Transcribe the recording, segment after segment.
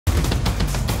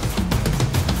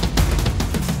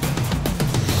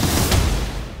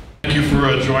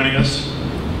for joining us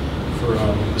for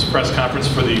this press conference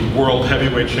for the World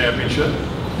Heavyweight Championship.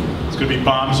 It's going to be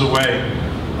bombs away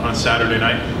on Saturday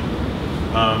night.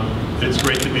 It's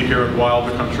great to be here in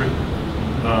Wilder country,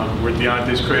 where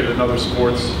Deontay's created another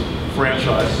sports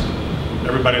franchise.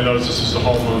 Everybody knows this is the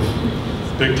home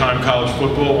of big-time college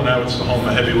football, and now it's the home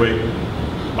of heavyweight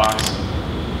boxing.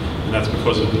 And that's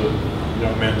because of the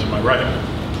young man to my right.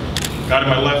 The guy to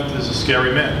my left is a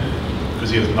scary man, because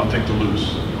he has nothing to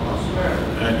lose.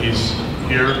 And he's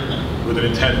here with an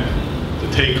intent to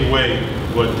take away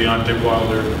what Deontay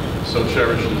Wilder so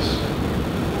cherishes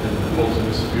and holds in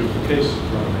this beautiful case in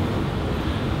front of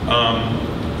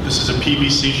me. This is a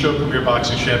PBC show, Premier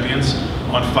Boxing Champions,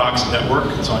 on Fox Network.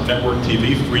 It's on network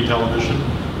TV, free television,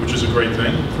 which is a great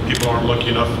thing for people who aren't lucky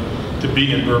enough to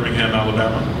be in Birmingham,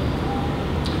 Alabama.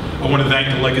 I want to thank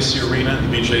the Legacy Arena,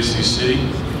 the BJCC,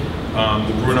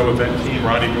 the Bruno event team,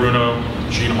 Ronnie Bruno,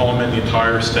 Gene Holman, the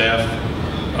entire staff,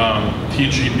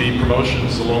 TGB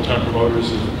Promotions, the longtime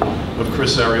promoters of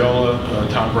Chris Arreola.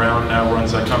 Tom Brown now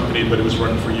runs that company, but it was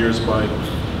run for years by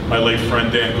my late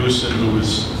friend Dan Goosen, who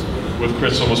was with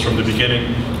Chris almost from the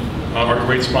beginning. Our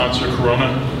great sponsor,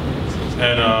 Corona,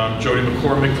 and Jody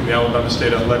McCormick from the Alabama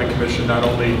State Athletic Commission. Not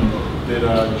only did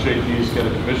JP's get a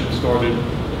commission started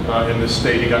in this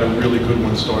state, he got a really good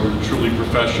one started, a truly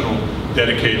professional,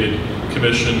 dedicated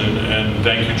commission, and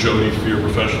thank you, Jody, for your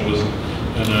professionalism.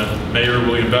 And Mayor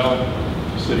William Bell,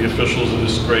 city officials of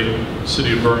this great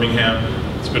city of Birmingham,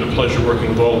 it's been a pleasure working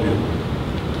with all of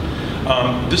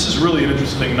you. This is really an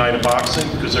interesting night of boxing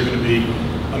because there are going to be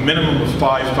a minimum of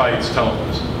 5 fights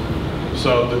televised.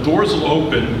 So the doors will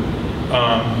open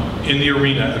in the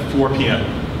arena at 4 p.m.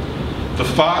 The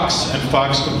Fox and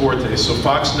Fox Deportes, so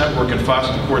Fox Network and Fox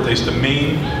Deportes, the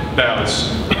main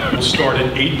bouts will start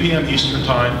at 8 p.m. Eastern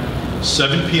Time,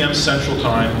 7 p.m. Central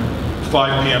Time,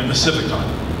 5 p.m. Pacific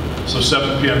Time. So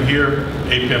 7 p.m. here,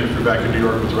 8 p.m. if you're back in New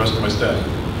York with the rest of my staff.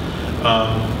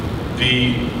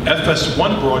 The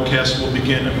FS1 broadcast will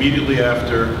begin immediately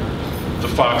after the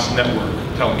Fox Network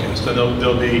telecast. And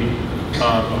there'll be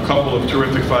a couple of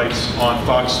terrific fights on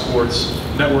Fox Sports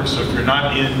Network. So if you're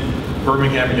not in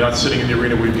Birmingham and you're not sitting in the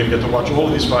arena where you're going to get to watch all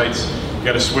of these fights, you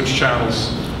got to switch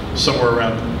channels somewhere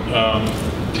around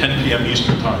 10 p.m.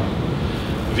 Eastern Time.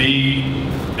 The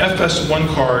FS1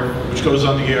 card, which goes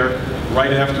on the air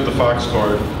right after the Fox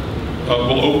card,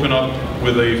 will open up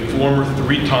with a former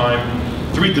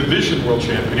three-division world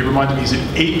champion. He reminded me he's an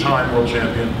 8-time world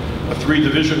champion, a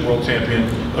 3-division world champion,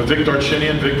 Vic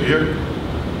Darchinian. Vic, here.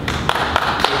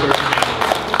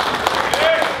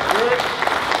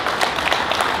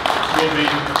 Will be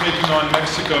taking on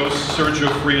Mexico's Sergio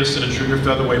Frias in a junior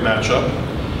featherweight matchup.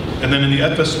 And then in the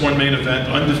FS1 main event,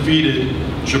 undefeated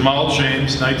Jamal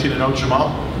James, 19-0.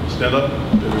 Jamal, stand up.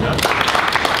 There we go.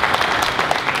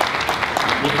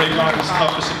 Will take on his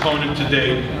toughest opponent to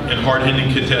date and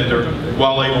hard-hitting contender,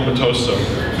 Wale Omatoso,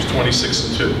 who's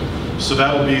 26-2. So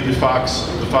that'll be the Fox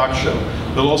show.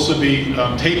 There'll also be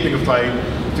taping a fight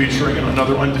featuring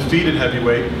another undefeated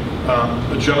heavyweight,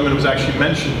 a gentleman who was actually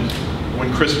mentioned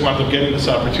when Chris wound up getting this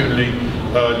opportunity.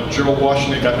 Gerald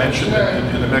Washington got mentioned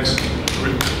in the next.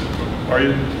 Are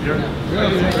you here? Yeah.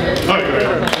 Oh, good.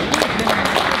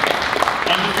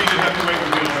 Undefeated heavyweight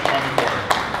will be on the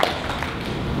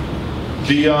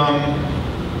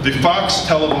card. The Fox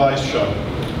televised show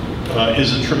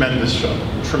is a tremendous show,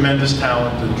 tremendous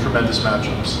talent and tremendous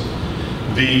matchups.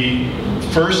 The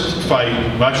first fight,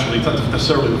 well, actually, it's not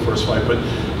necessarily the first fight, but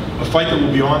a fight that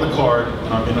will be on the card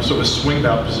in a sort of swing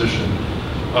bout position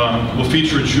will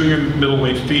feature a junior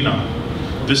middleweight phenom.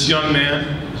 This young man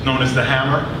is known as the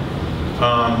Hammer.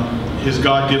 His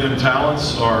God-given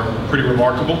talents are pretty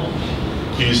remarkable.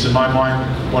 He's, in my mind,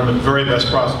 one of the very best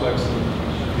prospects in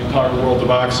the entire world of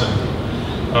boxing.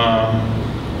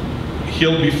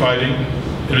 He'll be fighting,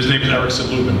 and his name is Erickson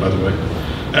Lubin, by the way.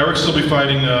 Eric's will be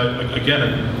fighting, again,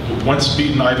 a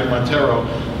once-beaten Ivan Montero,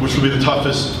 which will be the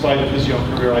toughest fight of his young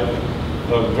career, I think.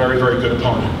 A very, very good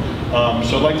opponent.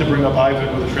 So I'd like to bring up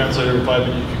Ivan with a translator. If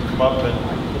Ivan, you can come up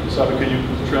and, Sabi, can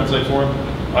you translate for him?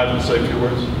 Ivan, say a few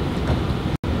words.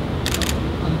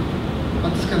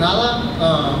 Antes que nada,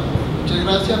 muchas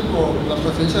gracias por la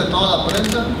presencia de toda la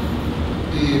prensa.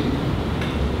 Y,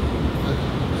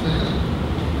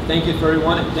 thank you for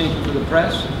everyone and thank you for the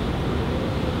press.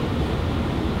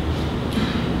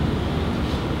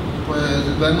 Pues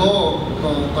vengo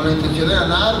con la intención de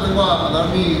ganar, vengo a dar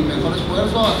mi mejor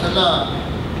esfuerzo, a hacer la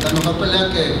mejor pelea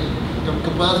que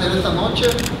pueda hacer esta noche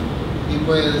y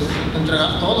pues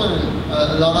entregar todo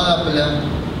a la hora de la pelea.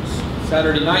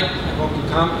 Saturday night, I hope to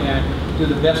come and do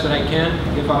the best that I can,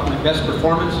 give out my best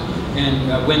performance,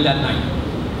 and win that night.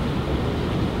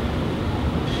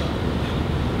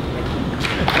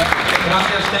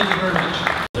 Gracias. Thank you very much.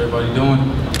 How's everybody doing?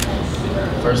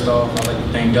 First off, I'd like to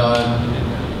thank God.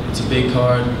 It's a big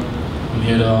card. I'm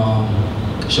here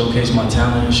to showcase my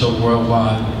talent and show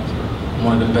worldwide. I'm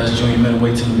one of the best junior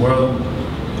middleweights in the world.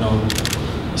 You know,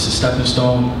 it's a stepping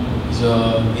stone. He's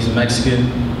a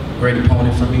Mexican, great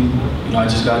opponent for me. You know, I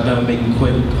just got done making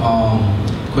quick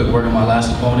work on my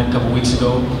last opponent a couple weeks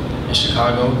ago in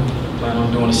Chicago. Plan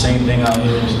on doing the same thing out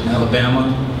here in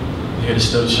Alabama. I'm here to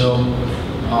still show.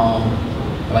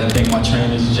 I'd like to thank my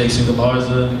trainers, Jason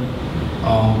Galarza,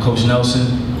 Coach Nelson,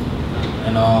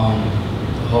 and the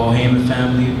whole Heyman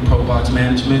family, Pro Box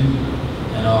Management,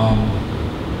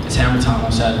 and it's hammer time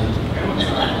on Saturday.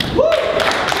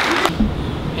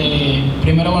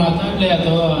 Primero, buenas tardes a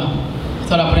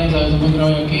toda la prensa que se encuentra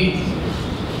hoy aquí.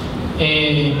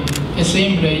 Es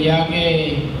simple, ya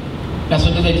que la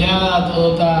suerte está echada,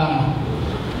 todo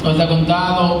está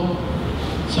contado.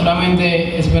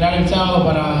 Solamente esperar el sábado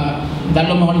para dar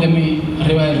lo mejor de mí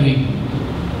arriba del ring.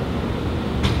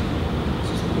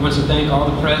 He wants to thank all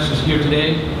the press who's here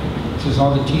today. He says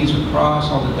all the T's were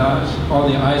crossed, all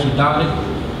the I's were dotted,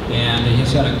 and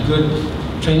he's had a good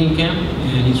training camp,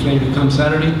 and he's ready to come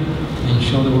Saturday and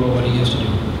show the world what he has to do.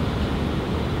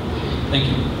 Thank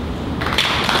you.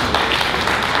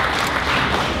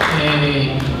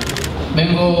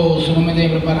 Vengo sumamente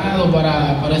preparado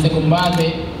para este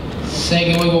combate. Sé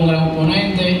que voy con un gran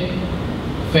oponente,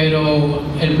 pero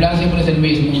el plan siempre es el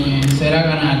mismo, será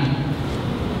ganar.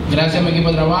 Gracias a mi equipo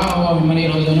de trabajo, a mi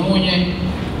manager José Núñez,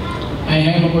 a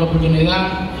Jaime por la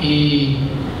oportunidad y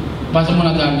pasen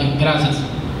buena tarde. Gracias.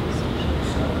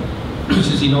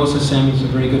 Since he knows that Sammy's a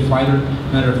very good fighter,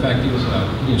 matter of fact, he was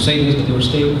saying this, but they were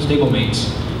stable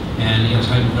mates, and he was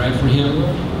highly right for him.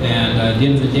 And at the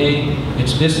end of the day,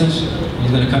 it's business.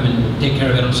 He's going to come and take care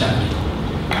of it on Saturday.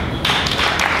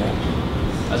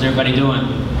 How's everybody doing?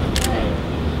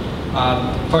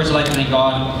 First, I'd like to thank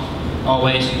God,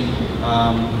 always,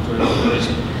 for just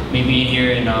me being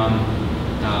here and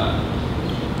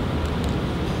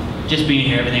just being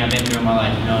here, everything I've been through in my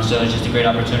life, you know, so it's just a great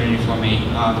opportunity for me.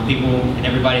 The people and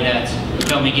everybody that's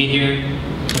helped me get here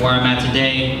to where I'm at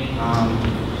today,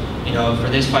 you know, for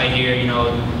this fight here, you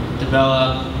know,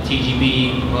 Develop,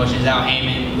 TGB, Promotions, Al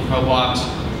Heyman, the Pro Box,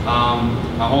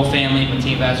 my whole family,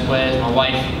 Martin Vasquez, my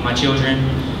wife, my children,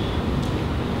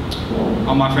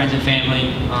 all my friends and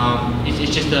family.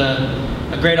 It's just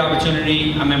a great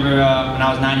opportunity. I remember when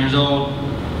I was 9 years old,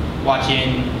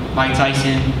 watching Mike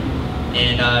Tyson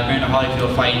and Evander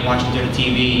Holyfield fight and watching through the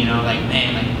TV, you know, like,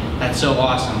 man, like, that's so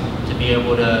awesome to be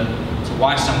able to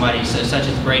watch somebody, such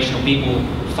inspirational people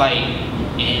fight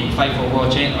and fight for a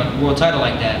world title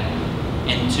like that.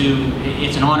 And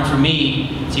it's an honor for me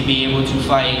to be able to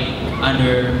fight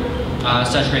under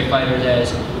such great fighters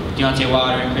as Deontay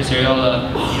Wilder and Chris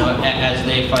Arreola, you know, as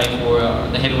they fight for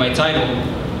the heavyweight title,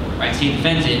 right? So he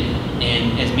defends it,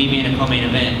 and as me being a co-main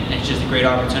event, it's just a great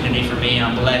opportunity for me, and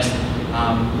I'm blessed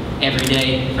every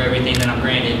day for everything that I'm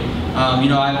granted. You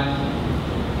know, I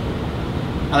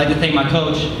like to thank my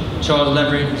coach, Charles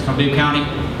Leverett. He's from Bibb County.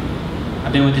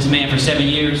 I've been with this man for 7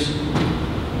 years,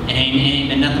 and ain't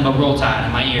been nothing but Roll Tide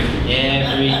in my ear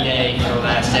every day for the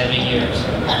last 7 years.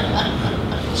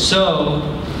 So,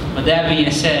 with that being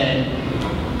said,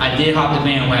 I did hop the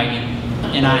bandwagon,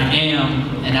 and I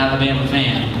am an Alabama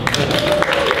fan.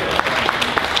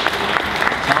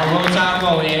 So I'll Roll Tide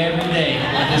roll every day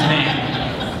with this man.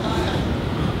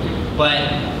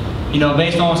 But, you know,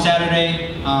 based on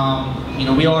Saturday, you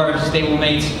know, we are stable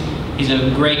mates. He's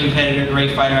a great competitor,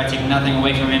 great fighter. I take nothing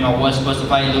away from him. I was supposed to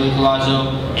fight Louis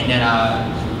Palazzo, and then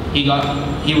he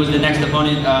was the next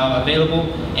opponent available,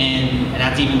 and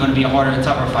that's even going to be a harder and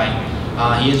tougher fight.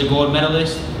 He is a gold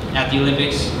medalist at the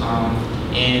Olympics,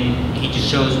 and he just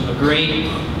shows a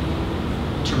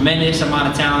tremendous amount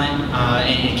of talent,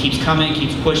 and it keeps coming,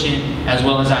 keeps pushing, as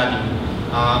well as I do.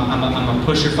 I'm a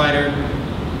pusher fighter.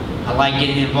 I like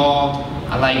getting involved.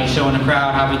 I like showing the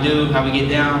crowd how we get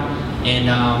down.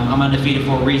 And I'm undefeated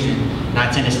for a reason, and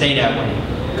I tend to stay that way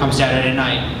come Saturday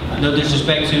night. No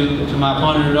disrespect to my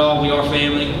opponent at all, we are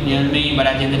family, you know what I mean? But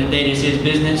at the end of the day, this is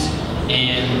business,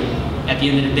 and at the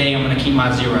end of the day, I'm going to keep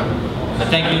my zero. But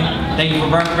thank you for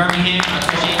Birmingham. I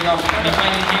appreciate y'all for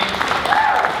fighting here.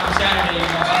 Come Saturday, you're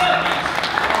going to see something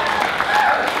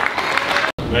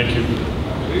nice. Thank you.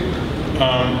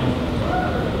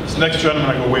 This next gentleman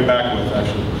I go way back with,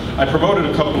 actually. I promoted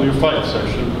a couple of your fights,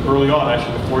 actually, early on,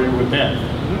 actually, before you were with Dan.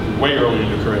 Way early in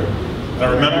your career. And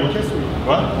I remember...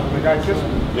 What? The guy kissed me.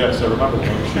 Yes, I remember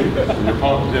that. Your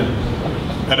opponent did.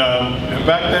 And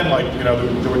back then, like, you know,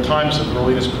 there were times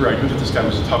early in his career, I knew that this guy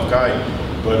was a tough guy,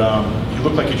 but he he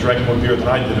looked like he drank more beer than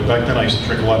I did. And back then I used to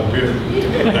drink a lot of beer.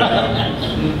 And,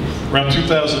 around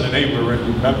 2008, we were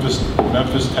in Memphis,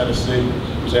 Tennessee.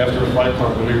 It was after a fight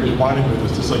card, but he was whining with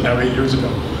us. This is like now 8 years ago.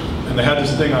 And they had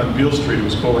this thing on Beale Street. It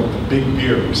was called like the Big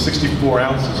Beer. It was 64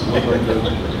 ounces. It looked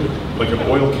like an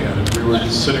oil can. And we were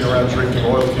just sitting around drinking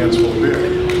oil cans full of beer.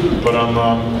 But I'm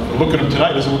looking at him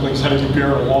tonight. It doesn't look like he's had any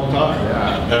beer in a long time.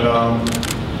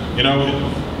 And you know,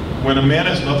 when a man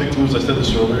has nothing to lose, I said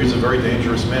this earlier, he's a very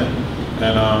dangerous man.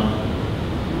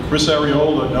 And Chris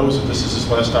Arreola knows that this is his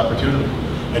last opportunity.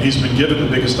 And he's been given the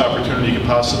biggest opportunity he could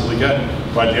possibly get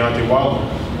by Deontay Wilder.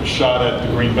 A shot at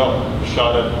the green belt, a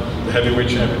shot at the heavyweight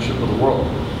championship of the world.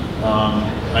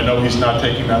 I know he's not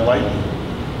taking that lightly.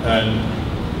 And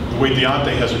the way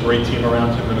Deontay has a great team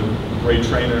around him and a great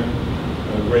trainer,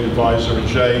 a great advisor in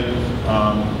Jay.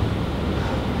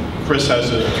 Chris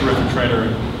has a terrific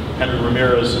trainer, Henry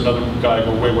Ramirez, another guy I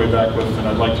go way, way back with, and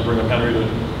I'd like to bring up Henry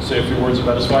to say a few words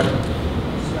about his fight.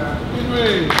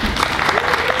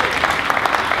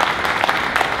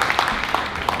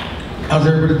 How's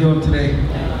everybody doing today?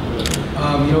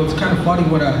 You know, it's kind of funny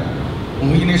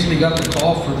when we initially got the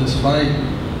call for this fight,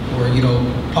 or you know,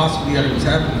 possibly that it was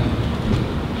happening,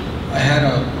 I had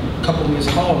a couple of missed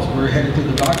calls. We were headed to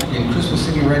the doctor game. Chris was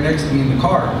sitting right next to me in the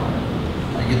car.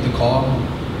 I get the call.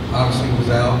 Obviously, it was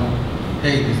Al.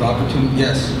 Hey, there's the opportunity.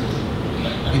 Yes.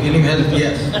 We didn't even hesitate.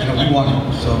 Yes. You know, we want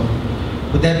it. So,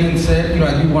 with that being said, you know,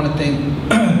 I do want to thank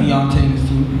Deontay and his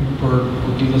team for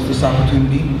giving us this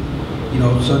opportunity. You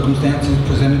know, circumstances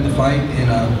presented the fight, and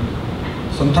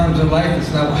sometimes in life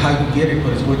it's not how you get it,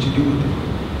 but it's what you do with it.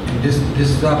 And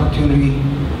this opportunity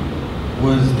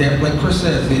was that, like Chris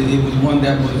says, it was one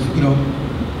that was, you know,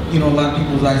 a lot of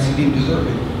people's eyes, he didn't deserve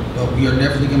it. But we are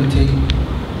definitely going to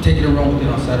take it and run with it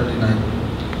on Saturday night.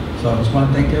 So I just want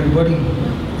to thank everybody.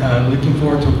 Looking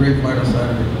forward to a great fight on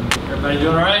Saturday. Everybody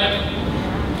doing all right?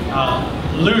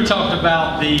 Lou talked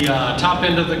about the top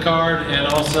end of the card and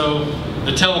also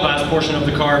the televised portion of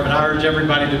the card, but I urge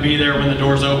everybody to be there when the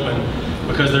doors open,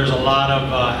 because there's a lot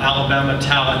of Alabama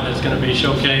talent that's going to be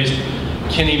showcased.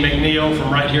 Kenny McNeil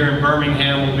from right here in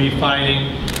Birmingham will be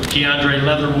fighting. Keandre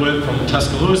Leatherwood from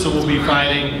Tuscaloosa will be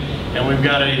fighting. And we've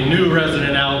got a new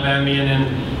resident Alabamian in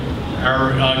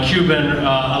our Cuban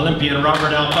Olympian,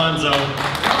 Robert Alfonso.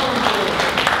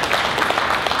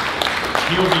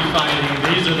 He'll be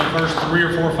fighting. These are the first 3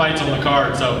 or 4 fights on the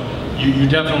card, so you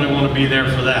definitely want to be there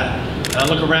for that. And I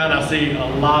look around, I see a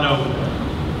lot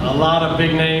of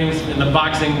big names in the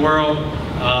boxing world.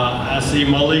 I see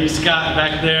Malik Scott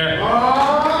back there. Oh,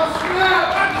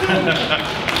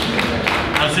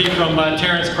 I see from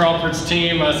Terrence Crawford's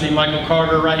team, I see Michael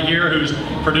Carter right here, who's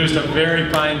produced a very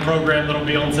fine program that'll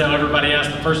be on sale. Everybody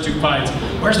asked the first 2 fights,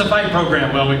 where's the fight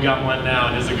program? Well, we've got one now,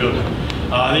 and it's a good one.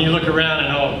 Then you look around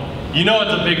and you know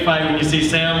it's a big fight when you see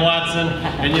Sam Watson,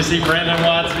 and you see Brandon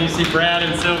Watson, you see Brad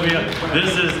and Sylvia.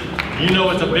 You know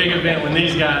it's a big event when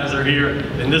these guys are here,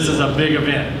 and this is a big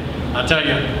event. I'll tell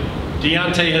you,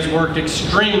 Deontay has worked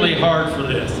extremely hard for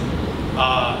this.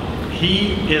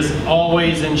 He is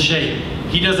always in shape.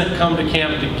 He doesn't come to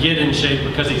camp to get in shape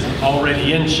because he's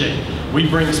already in shape. We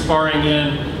bring sparring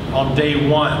in on day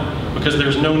 1 because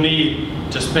there's no need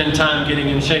to spend time getting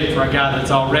in shape for a guy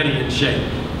that's already in shape.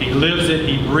 He lives it,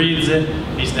 he breathes it.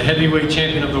 He's the heavyweight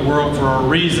champion of the world for a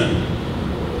reason.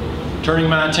 Turning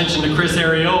my attention to Chris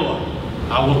Arreola,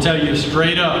 I will tell you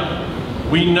straight up,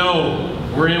 we know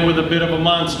we're in with a bit of a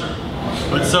monster,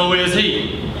 but so is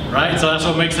he, right? So that's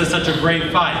what makes this such a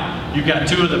great fight. You've got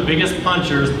 2 of the biggest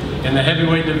punchers in the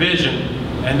heavyweight division,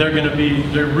 and they're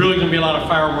really gonna be a lot of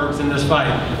fireworks in this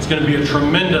fight. It's gonna be a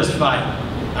tremendous fight.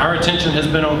 Our attention has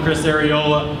been on Chris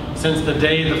Arreola since the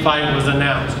day the fight was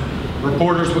announced.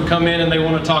 Reporters would come in and they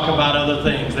want to talk about other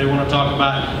things. They want to talk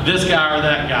about this guy or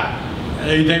that guy.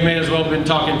 They may as well have been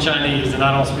talking Chinese, and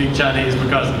I don't speak Chinese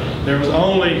because there was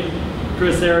only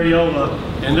Chris Arreola,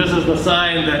 and this is the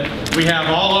sign that we have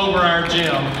all over our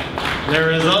gym. There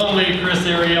is only Chris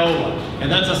Arreola, and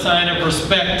that's a sign of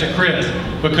respect to Chris,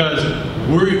 because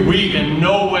we in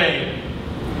no way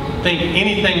think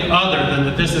anything other than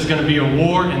that this is going to be a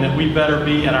war and that we better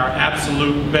be at our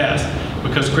absolute best,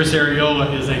 because Chris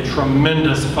Arreola is a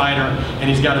tremendous fighter and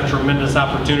he's got a tremendous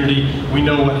opportunity. We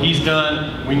know what he's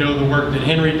done. We know the work that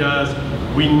Henry does.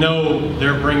 We know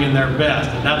they're bringing their best,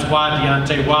 and that's why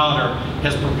Deontay Wilder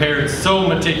has prepared so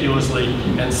meticulously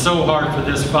and so hard for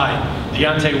this fight.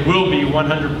 Deontay will be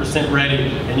 100%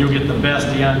 ready, and you'll get the best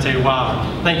Deontay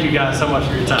Wilder. Thank you guys so much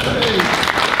for your time.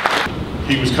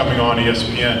 He was coming on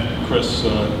ESPN, Chris, to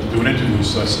do an interview,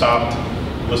 so I stopped,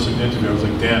 listened to the interview. I was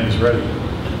like, damn, he's ready.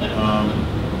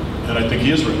 And I think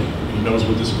he is ready. He knows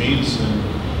what this means, and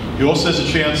He also has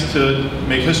a chance to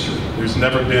make history. There's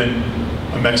never been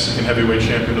a Mexican heavyweight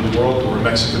champion of the world or a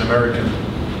Mexican-American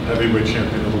heavyweight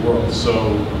champion of the world.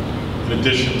 So in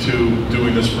addition to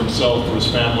doing this for himself, for his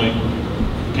family,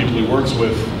 people he works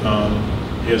with,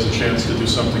 he has a chance to do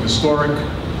something historic.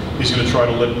 He's going to try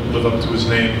to live up to his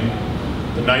name,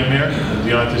 the Nightmare. And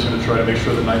Deontay's going to try to make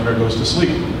sure the Nightmare goes to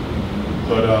sleep.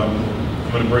 But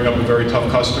I'm going to bring up a very tough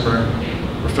customer,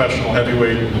 professional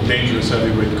heavyweight, a dangerous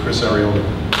heavyweight, Chris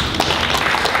Arreola.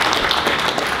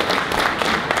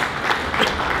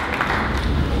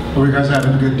 Hope you guys are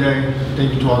having a good day.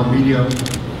 Thank you to all the media,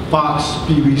 Fox,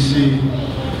 BBC,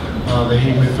 the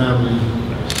Heyman family,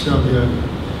 Sylvia,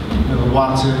 the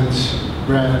Watsons,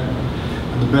 Brad,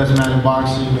 and the best man in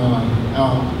boxing,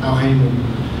 Al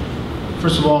Heyman.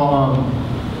 First of all,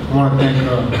 I want to thank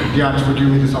Deontay for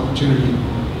giving me this opportunity.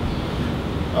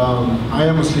 I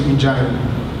am a sleeping giant.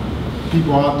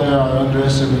 People out there are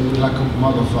underestimating me like a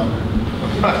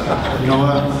motherfucker. You know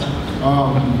what?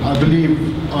 I believe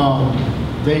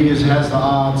Vegas has the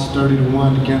odds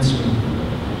 30-1 against me.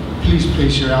 Please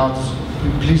place your odds.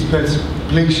 Please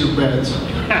place your bets.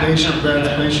 Place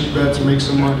your bets, make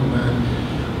some money, man.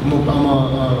 I'm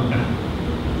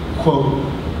a quote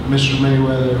Mr.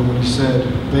 Mayweather when he said,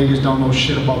 Vegas don't know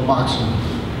shit about boxing.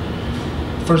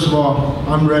 First of all,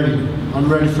 I'm ready. I'm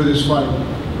ready for this fight.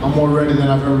 I'm more ready than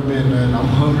I've ever been, man. I'm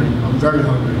hungry. I'm very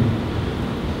hungry.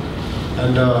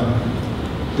 And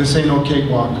this ain't no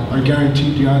cakewalk. I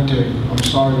guarantee Deontay, I'm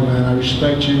sorry, man. I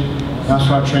respect you. That's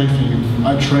why I trained for you.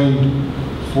 I trained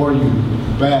for you.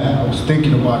 Bad. I was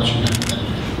thinking about you.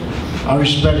 I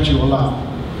respect you a lot.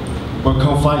 But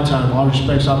come fight time, all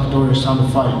respect's out the door. It's time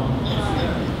to fight.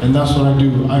 And that's what I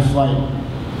do. I fight.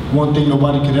 One thing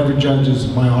nobody could ever judge is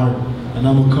my heart. And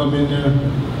I'm gonna come in there,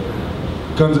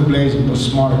 guns a-blazing, but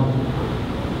smart.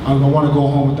 I want to go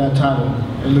home with that title.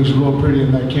 It looks real pretty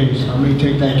in that case. I may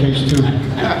take that case too.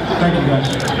 Thank you, guys.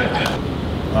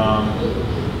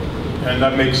 And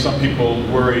that makes some people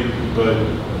worry, but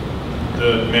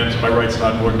the man to my right's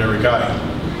not an ordinary guy.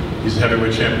 He's the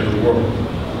heavyweight champion of the world.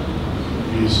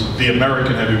 He's the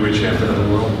American heavyweight champion of the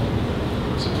world.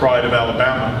 He's the pride of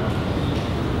Alabama.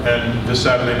 And this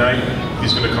Saturday night,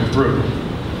 he's going to come through.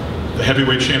 The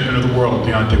heavyweight champion of the world,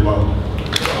 Deontay Wilder.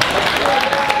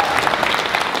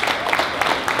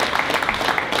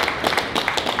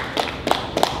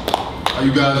 How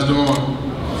you guys doing?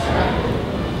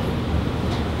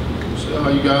 How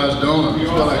you guys doing? You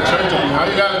feel like church on me. How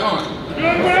you guys doing?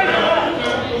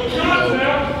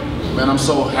 Man, I'm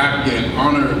so happy and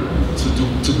honored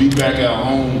to be back at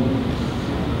home.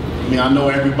 I mean, I know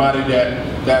everybody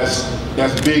that's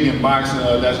big in boxing,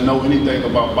 that's know anything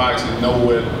about boxing, know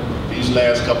what these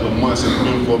last couple of months have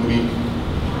been for me.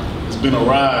 It's been a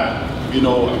ride. You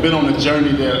know, I've been on a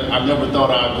journey that I never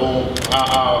thought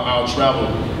I'll travel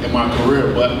in my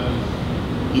career, but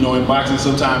you know, in boxing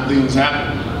sometimes things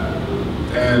happen.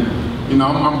 And you know,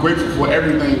 I'm grateful for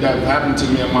everything that happened to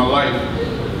me in my life.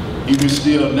 Even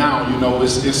still now, you know,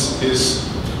 it's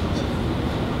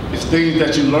things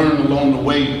that you learn along the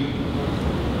way,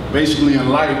 basically in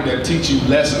life, that teach you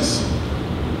lessons,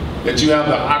 that you have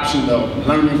the option of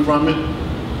learning from it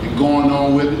and going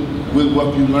on with it, with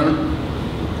what you learn,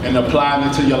 and applying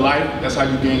it to your life. That's how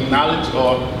you gain knowledge.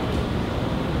 Or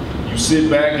you sit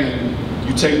back and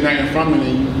you take nothing from it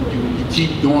and you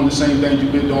keep doing the same thing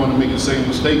you've been doing and making the same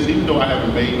mistakes. Even though I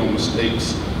haven't made no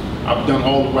mistakes, I've done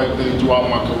all the right things throughout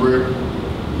my career.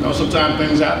 You know, sometimes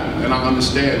things happen, and I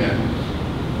understand that.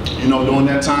 You know, during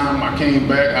that time I came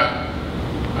back,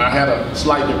 I had a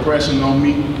slight depression on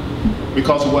me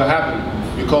because of what happened.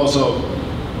 Because of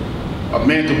a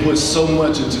man can put so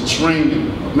much into training,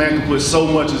 a man can put so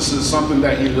much into something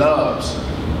that he loves,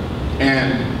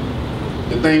 and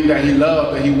the thing that he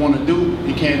loves, that he want to do,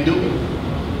 he can't do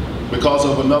it because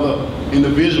of another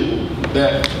individual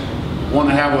that want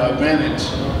to have an advantage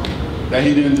that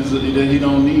he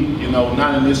don't need. You know,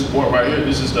 not in this sport right here.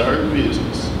 This is the hurt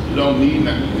business. You don't need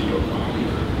nothing in your body.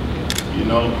 You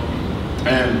know,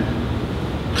 and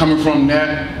coming from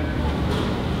that,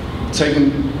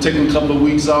 taking a couple of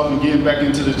weeks off and getting back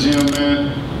into the gym,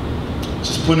 man,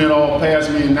 just putting it all past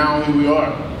me, and now here we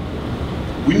are.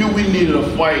 We knew we needed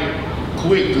a fight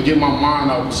quick to get my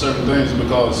mind off of certain things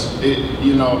because it,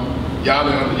 you know, y'all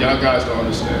guys don't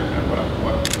understand, man,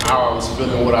 how I was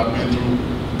feeling, what I've been through,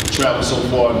 travel so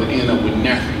far to end up with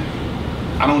nothing.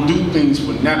 I don't do things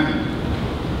for nothing.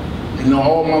 You know,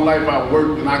 all my life I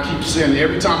worked, and I keep saying,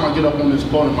 every time I get up on this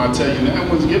podium, I tell you,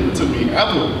 that was given to me,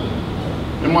 ever,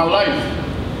 in my life.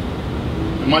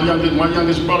 And my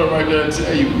youngest brother right there will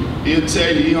tell you, he'll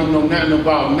tell you he don't know nothing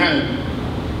about nothing,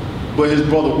 but his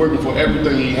brother working for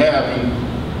everything he have, and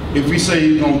if he say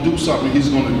he's gonna do something, he's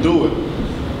gonna do it.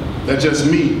 That's just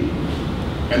me.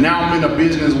 And now I'm in a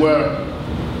business where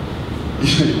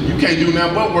you can't do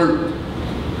nothing but work.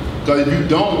 Because if you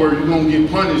don't work, you're gonna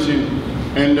get punished,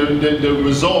 and the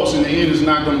results in the end is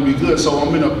not gonna be good. So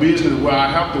I'm in a business where I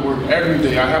have to work every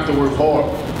day. I have to work hard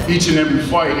each and every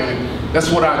fight, and that's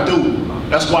what I do.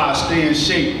 That's why I stay in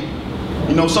shape.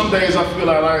 You know, some days I feel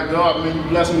like, God, man, you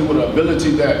bless me with an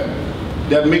ability that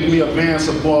make me advance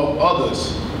above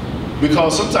others.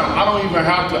 Because sometimes I don't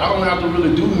have to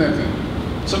really do nothing.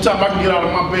 Sometimes I can get out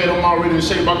of my bed, I'm already in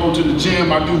shape, I go to the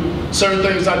gym, I do certain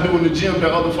things I do in the gym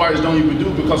that other fighters don't even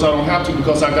do because I don't have to,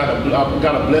 because I got a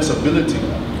blessed ability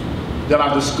that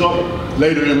I discovered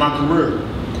later in my career.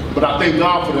 But I thank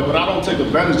God for that, but I don't take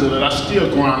advantage of it. I still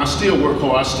grind, I still work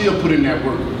hard, I still put in that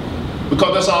work.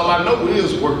 Because that's all I know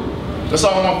is work. That's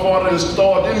all my father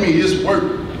installed in me is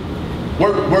work.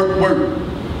 Work, work, work.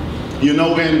 You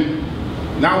know, and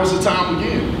now is the time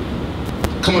again.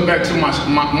 Coming back to my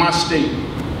state.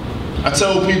 I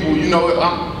tell people, you know,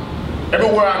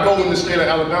 everywhere I go in the state of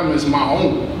Alabama is my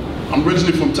home. I'm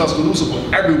originally from Tuscaloosa,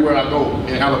 but everywhere I go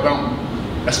in Alabama,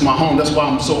 that's my home. That's why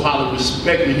I'm so highly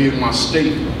respected here in my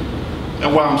state.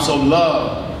 That's why I'm so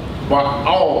loved by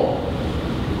all.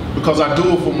 Because I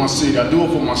do it for my city, I do it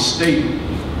for my state.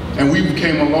 And we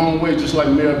came a long way, just like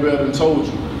Mayor Belden told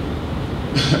you.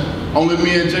 Only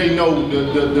me and Jay know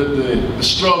the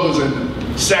struggles and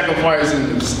the sacrifice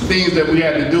and the things that we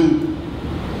had to do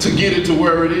to get it to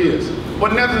where it is.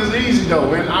 But nothing is easy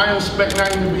though, and I don't expect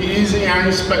nothing to be easy, I don't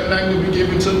expect nothing to be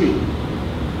given to me.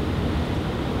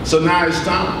 So now it's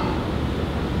time.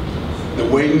 The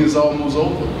waiting is almost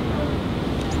over.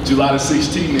 July the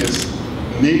 16th is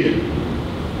near,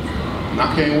 and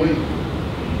I can't wait.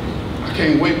 I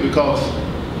can't wait because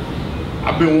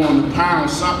I've been wanting to pound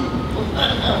something.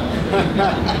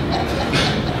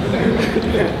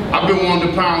 I've been wanting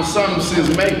to pound something since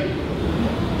May.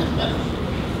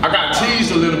 I got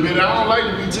teased a little bit. I don't like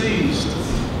to be teased.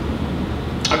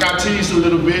 I got teased a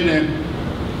little bit, and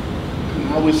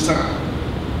now it's time.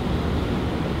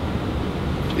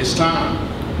 It's time.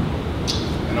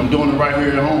 And I'm doing it right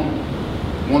here at home.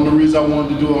 One of the reasons I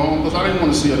wanted to do it at home, because I didn't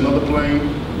want to see another plane.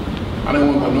 I didn't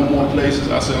want to go no more places.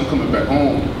 I said, I'm coming back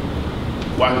home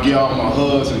where I can get all my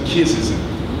hugs and kisses. And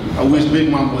I wish Big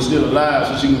Mama was still alive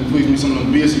so she can please me some of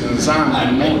them biscuits and assignments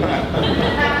in the morning.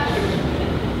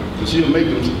 So she'll make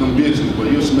them biscuits,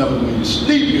 but you'll smell it when you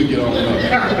sleep, you'll get on them.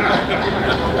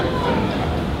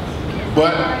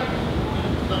 But,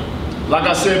 like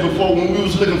I said before, when we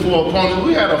was looking for opponents,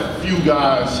 we had a few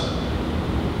guys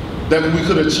that we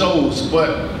could have chose,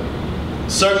 but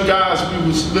certain guys we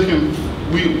didn't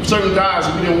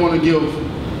want to give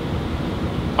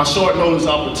a short notice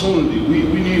opportunity.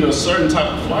 We need a certain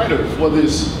type of fighter for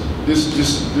this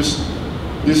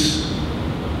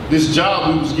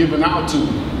job we was giving out to.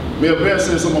 Mayor Bear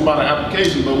said something about an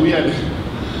application, but we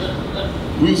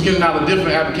was getting out a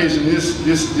different application this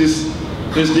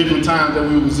different time that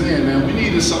we was in, and we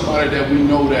needed somebody that we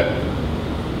know that,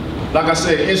 like I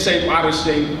said, in shape, out of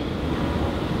shape,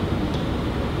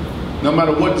 no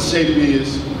matter what the shape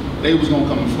is, they was gonna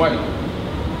come and fight.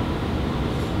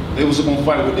 They was gonna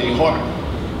fight with their heart.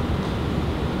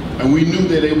 And we knew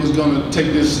that they was gonna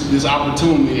take this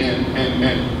opportunity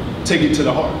and take it to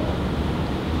the heart.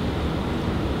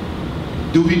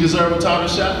 Do he deserve a title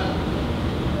shot?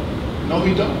 No,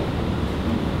 he don't.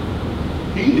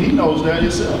 He knows that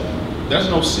himself. That's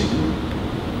no secret.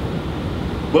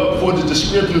 But for the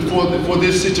description, for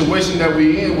this situation that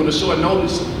we're in with a short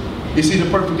notice, is he the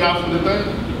perfect guy for the thing?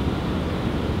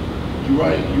 You're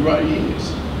right, he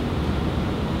is.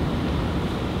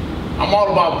 I'm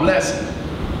all about blessing.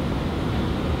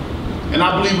 And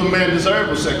I believe a man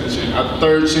deserves a second chance, a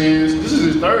third chance. This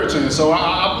is his third chance, so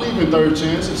I believe in third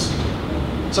chances.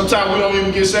 Sometimes we don't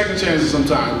even get second chances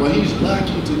sometimes, but he's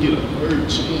lucky to get a third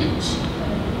chance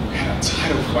at a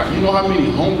title fight. You know how many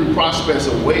hungry prospects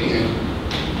are waiting?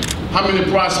 How many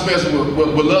prospects would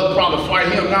love to probably fight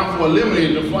him now for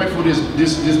eliminating to fight for this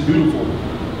beautiful.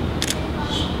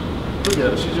 Look at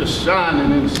her, she's just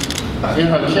shining in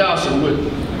her castle with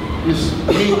this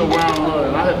meat around her,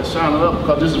 and I had to shine it up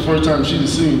because this is the first time she'd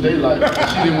seen daylight.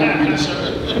 She didn't want to be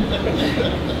disturbed.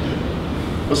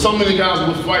 But so many guys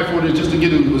would fight for it just to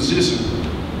get in position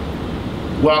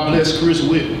where I bless Chris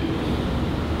with.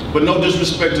 But no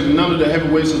disrespect to none of the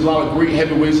heavyweights. There's a lot of great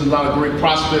heavyweights, there's a lot of great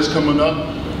prospects coming up.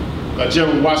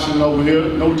 Gerald Washington over here,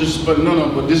 no disrespect, none of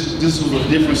them, but this was a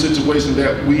different situation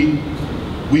that we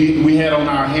had on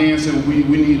our hands, and we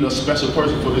needed a special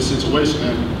person for this situation.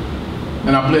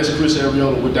 And I bless Chris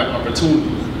Arreola with that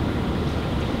opportunity.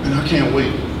 And I can't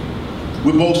wait.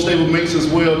 We're both stable mates as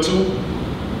well too.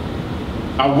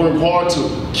 I work hard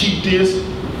to keep this,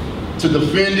 to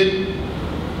defend it,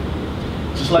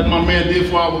 just like my man did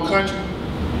for our country.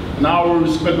 And I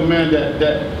always respect a man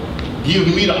that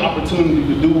gives me the opportunity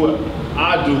to do what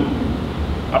I do.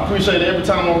 I appreciate it every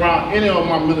time I'm around any of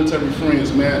my military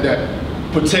friends, man, that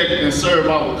protect and serve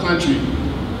our country.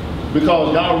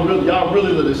 Because y'all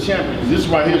really are the champions. This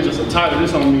right here is just a title.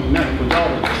 This don't mean nothing, but y'all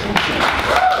are the true champions.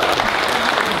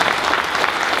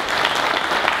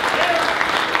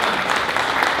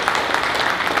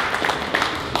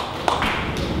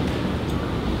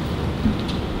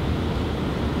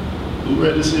 Who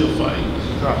ready to see a fight?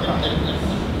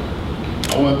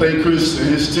 I want to thank Chris and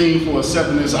his team for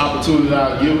accepting this opportunity that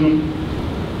I've given them.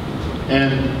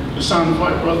 And it's time to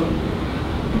fight, brother.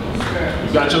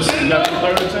 You got your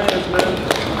third chance, man.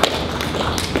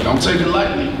 Don't take it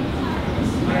lightly.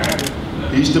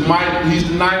 He's the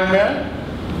nightmare,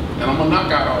 and I'm a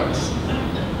knockout artist.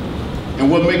 And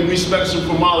what makes me special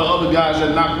from all the other guys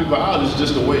that knock people out is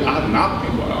just the way I knock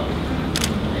people out.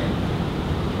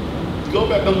 Go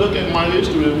back and look at my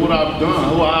history and what I've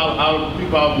done,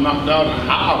 people I've knocked out and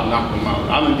how I've knocked them out.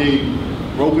 I done gave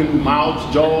broken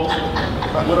mouths, jaws.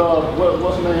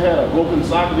 What's his name had a broken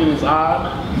socket in his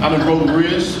eye. I done broke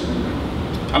wrists.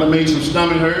 I done made some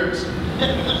stomach hurts.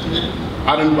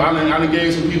 I done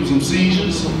gave some people some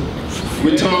seizures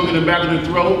with tongue in the back of the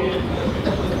throat.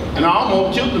 And I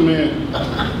almost killed the man.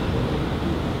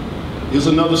 It's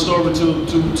another story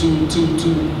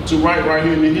to write right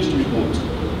here in the history books.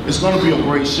 It's gonna be a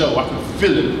great show. I can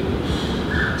feel it.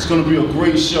 It's gonna be a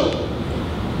great show.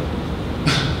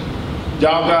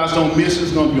 Y'all guys don't miss it.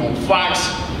 It's gonna be on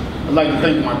Fox. I'd like to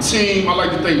thank my team. I'd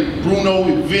like to thank Bruno,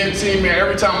 event team, man.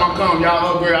 Every time I come,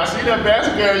 y'all upgrade. I see that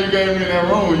basketball you gave me in that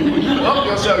room. You up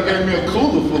yourself, gave me a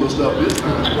cooler full of stuff this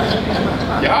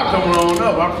time. Y'all coming on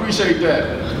up. I appreciate that.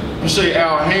 Appreciate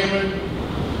Al Heyman.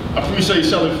 I appreciate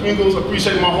Shelly Fingers. I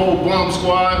appreciate my whole bomb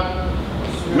squad.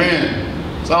 Man.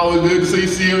 It's always good to see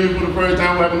Sylvia for the first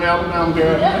time. We're having Alabama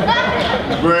girl.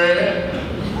 Brad.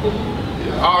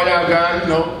 All y'all guys, you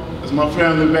know, that's my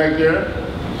family back there.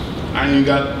 I ain't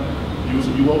got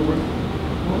you over.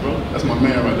 Bro, that's my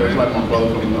man right there. It's like my brother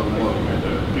from another mother right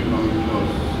there. People don't even know.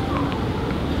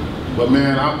 But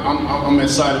man, I'm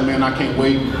excited, man. I can't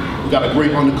wait. We got a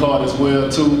great undercard as well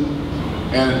too.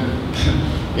 And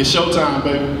it's showtime,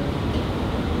 baby.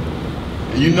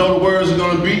 And you know the words are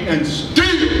gonna be, and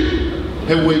still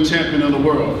heavyweight champion of the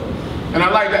world. And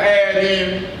I'd like to add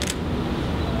in,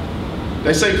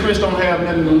 they say Chris don't have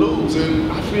nothing to lose,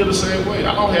 and I feel the same way.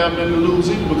 I don't have nothing to lose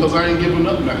either because I ain't giving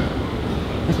up now.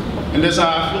 And that's how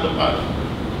I feel about it.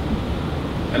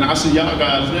 And I see y'all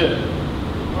guys there.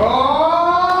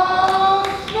 Oh,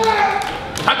 snap!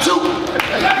 Achoo!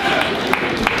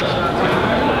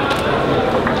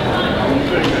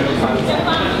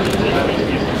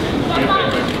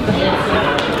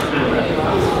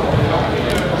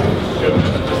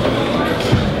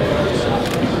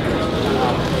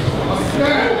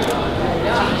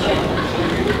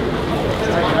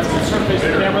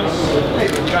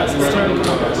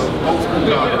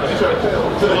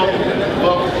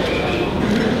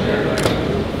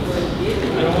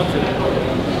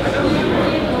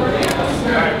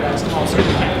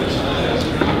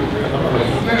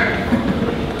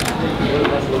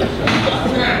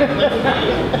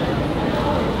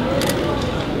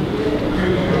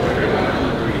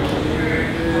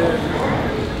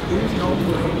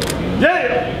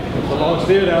 Long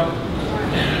steer now.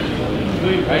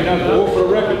 Right now, going for the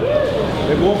record.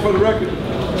 They're going for the record.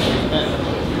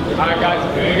 All right, guys,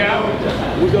 big out.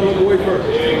 Who's gonna look away first?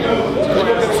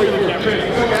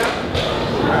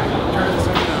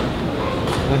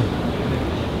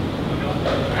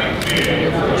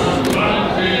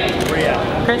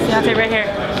 Chris, Deontay right here.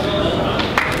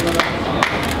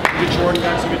 Good Jordan,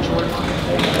 guys, good Jordan.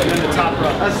 And then the top row.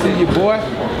 I see you, boy.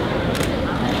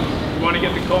 You want to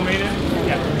get the co-main in?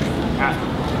 Yeah.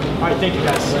 All right, thank you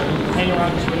guys. Hang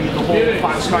around, just going to get the whole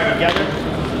five star together.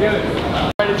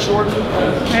 Right at Jordan.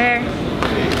 Where?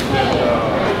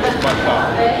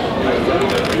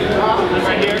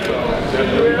 Right here.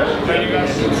 Thank you guys.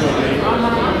 Get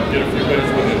a few minutes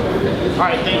with it. All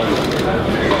right, thank you.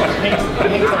 Thanks.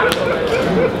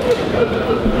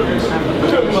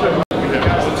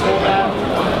 Guys, let's hold that.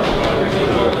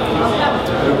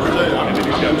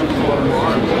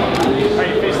 All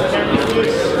right, face the camera,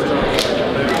 please.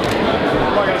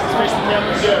 Come on, guys, let's face the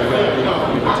camera.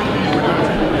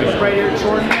 Right here,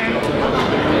 Jordan.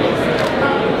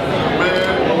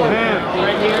 Man.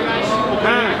 Right here, guys.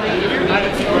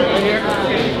 Right here.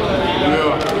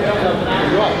 Yeah.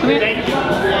 Thank you.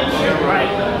 All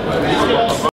right.